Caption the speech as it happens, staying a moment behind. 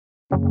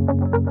A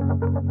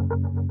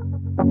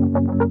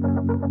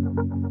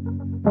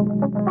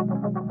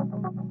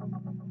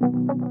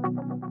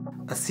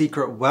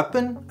secret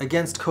weapon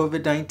against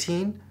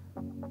COVID-19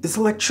 is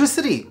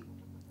electricity.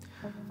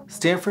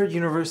 Stanford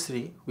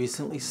University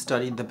recently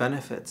studied the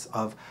benefits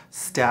of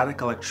static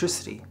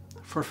electricity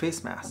for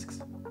face masks.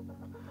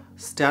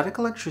 Static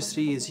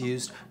electricity is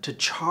used to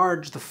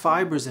charge the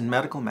fibers in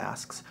medical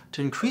masks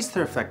to increase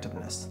their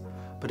effectiveness,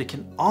 but it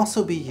can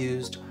also be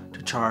used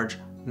to charge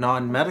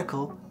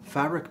non-medical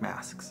fabric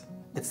masks.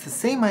 It's the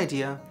same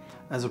idea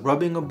as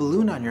rubbing a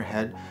balloon on your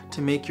head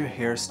to make your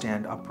hair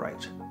stand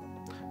upright.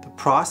 The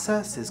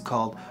process is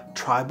called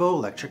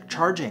triboelectric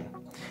charging,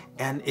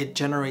 and it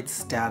generates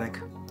static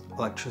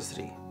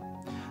electricity.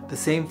 The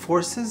same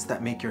forces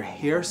that make your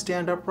hair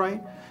stand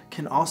upright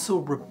can also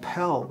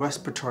repel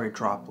respiratory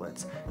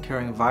droplets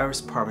carrying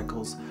virus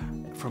particles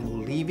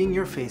from leaving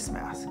your face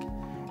mask,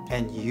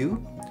 and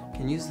you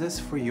can use this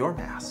for your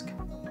mask.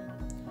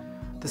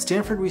 The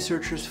Stanford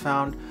researchers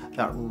found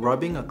that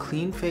rubbing a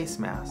clean face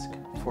mask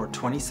for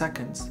 20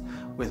 seconds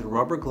with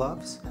rubber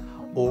gloves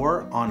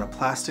or on a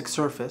plastic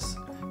surface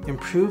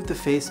improved the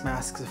face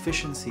mask's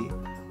efficiency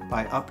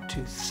by up to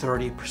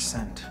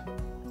 30%.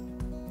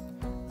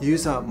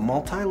 Use a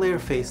multi-layer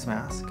face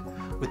mask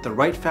with the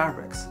right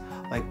fabrics,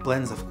 like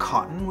blends of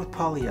cotton with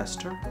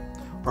polyester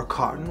or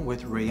cotton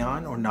with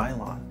rayon or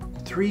nylon.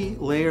 3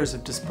 layers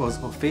of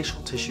disposable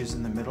facial tissues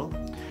in the middle,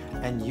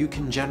 and you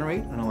can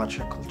generate an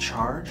electrical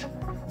charge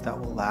that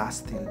will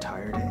last the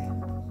entire day.